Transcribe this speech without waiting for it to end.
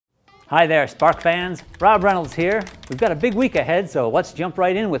Hi there, Spark fans. Rob Reynolds here. We've got a big week ahead, so let's jump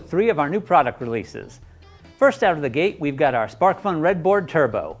right in with 3 of our new product releases. First out of the gate, we've got our SparkFun RedBoard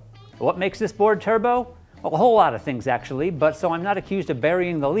Turbo. What makes this board turbo? Well, a whole lot of things actually, but so I'm not accused of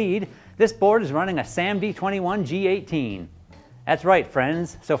burying the lead, this board is running a SAMD21 G18. That's right,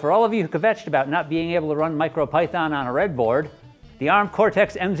 friends. So for all of you who kvetched about not being able to run MicroPython on a RedBoard, the ARM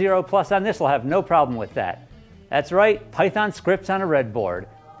Cortex M0 Plus on this will have no problem with that. That's right, Python scripts on a RedBoard.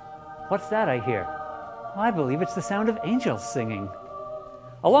 What's that I hear? Well, I believe it's the sound of angels singing.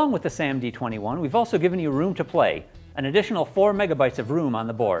 Along with the SAMD21, we've also given you room to play, an additional 4 megabytes of room on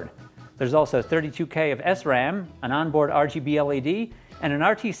the board. There's also 32K of SRAM, an onboard RGB LED, and an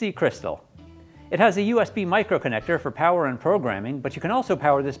RTC crystal. It has a USB micro connector for power and programming, but you can also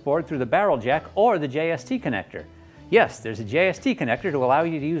power this board through the barrel jack or the JST connector. Yes, there's a JST connector to allow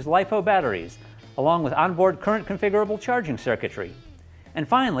you to use LiPo batteries, along with onboard current configurable charging circuitry. And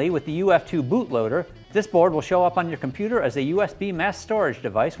finally, with the UF2 bootloader, this board will show up on your computer as a USB mass storage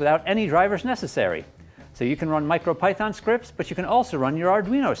device without any drivers necessary. So you can run MicroPython scripts, but you can also run your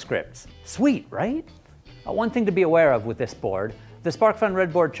Arduino scripts. Sweet, right? One thing to be aware of with this board, the SparkFun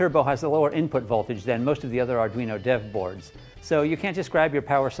RedBoard Turbo has a lower input voltage than most of the other Arduino dev boards. So you can't just grab your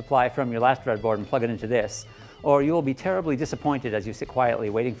power supply from your last RedBoard and plug it into this, or you will be terribly disappointed as you sit quietly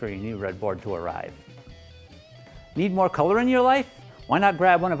waiting for your new RedBoard to arrive. Need more color in your life? Why not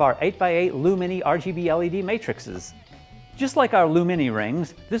grab one of our 8x8 LuMini RGB LED matrices? Just like our LuMini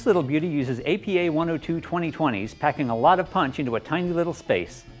rings, this little beauty uses APA102 2020s, packing a lot of punch into a tiny little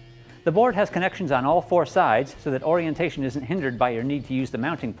space. The board has connections on all 4 sides so that orientation isn't hindered by your need to use the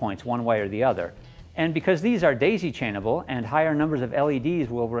mounting points one way or the other. And because these are daisy chainable and higher numbers of LEDs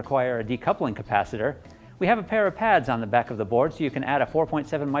will require a decoupling capacitor, we have a pair of pads on the back of the board so you can add a 4.7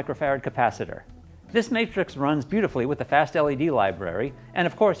 microfarad capacitor. This matrix runs beautifully with the Fast LED library, and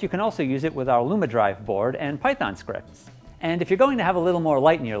of course you can also use it with our LumaDrive board and Python scripts. And if you're going to have a little more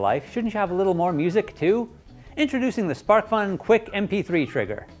light in your life, shouldn't you have a little more music too? Introducing the SparkFun Quick MP3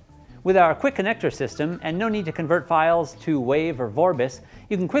 trigger. With our quick connector system, and no need to convert files to WAV or Vorbis,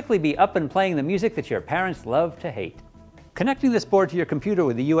 you can quickly be up and playing the music that your parents love to hate. Connecting this board to your computer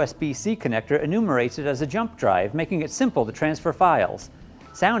with the USB-C connector enumerates it as a jump drive, making it simple to transfer files.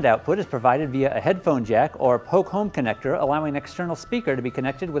 Sound output is provided via a headphone jack or poke home connector, allowing an external speaker to be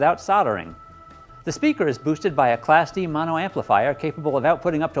connected without soldering. The speaker is boosted by a Class D mono amplifier capable of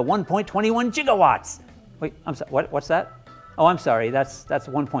outputting up to 1.21 gigawatts. Wait, I'm sorry, what's that? Oh, I'm sorry, that's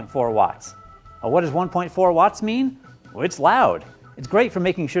 1.4 watts. What does 1.4 watts mean? Well, it's loud. It's great for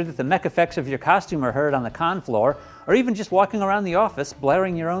making sure that the mech effects of your costume are heard on the con floor, or even just walking around the office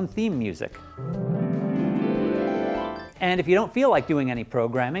blaring your own theme music. And if you don't feel like doing any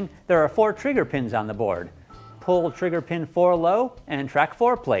programming, there are 4 trigger pins on the board. Pull trigger pin 4 low, and track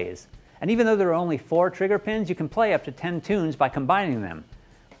 4 plays. And even though there are only 4 trigger pins, you can play up to 10 tunes by combining them.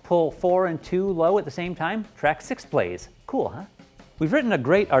 Pull 4 and 2 low at the same time, track 6 plays. Cool, huh? We've written a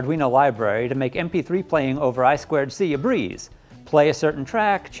great Arduino library to make MP3 playing over I2C a breeze. Play a certain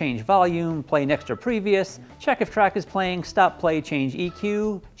track, change volume, play next or previous, check if track is playing, stop play, change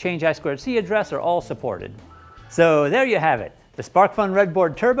EQ, change I2C address are all supported. So there you have it, the SparkFun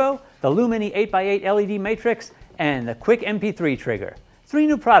RedBoard Turbo, the LuMini 8x8 LED Matrix, and the Quick MP3 trigger. 3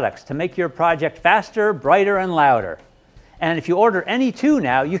 new products to make your project faster, brighter, and louder. And if you order any 2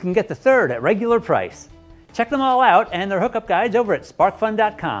 now, you can get the 3rd at regular price. Check them all out and their hookup guides over at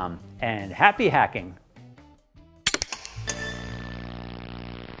sparkfun.com. And happy hacking!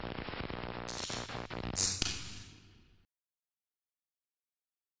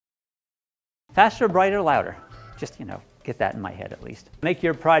 Faster, brighter, louder. Just, get that in my head at least. Make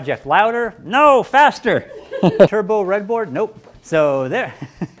your project louder? No, faster! Turbo RedBoard? Nope. So there.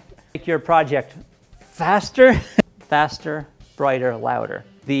 Make your project faster, faster, brighter, louder.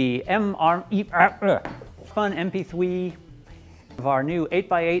 The ARM Fun MP3 of our new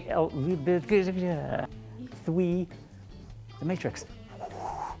 8x8 the Matrix.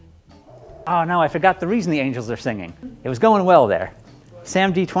 Oh no, I forgot the reason the angels are singing. It was going well there.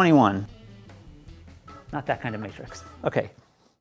 SAMD21. Not that kind of matrix. Okay.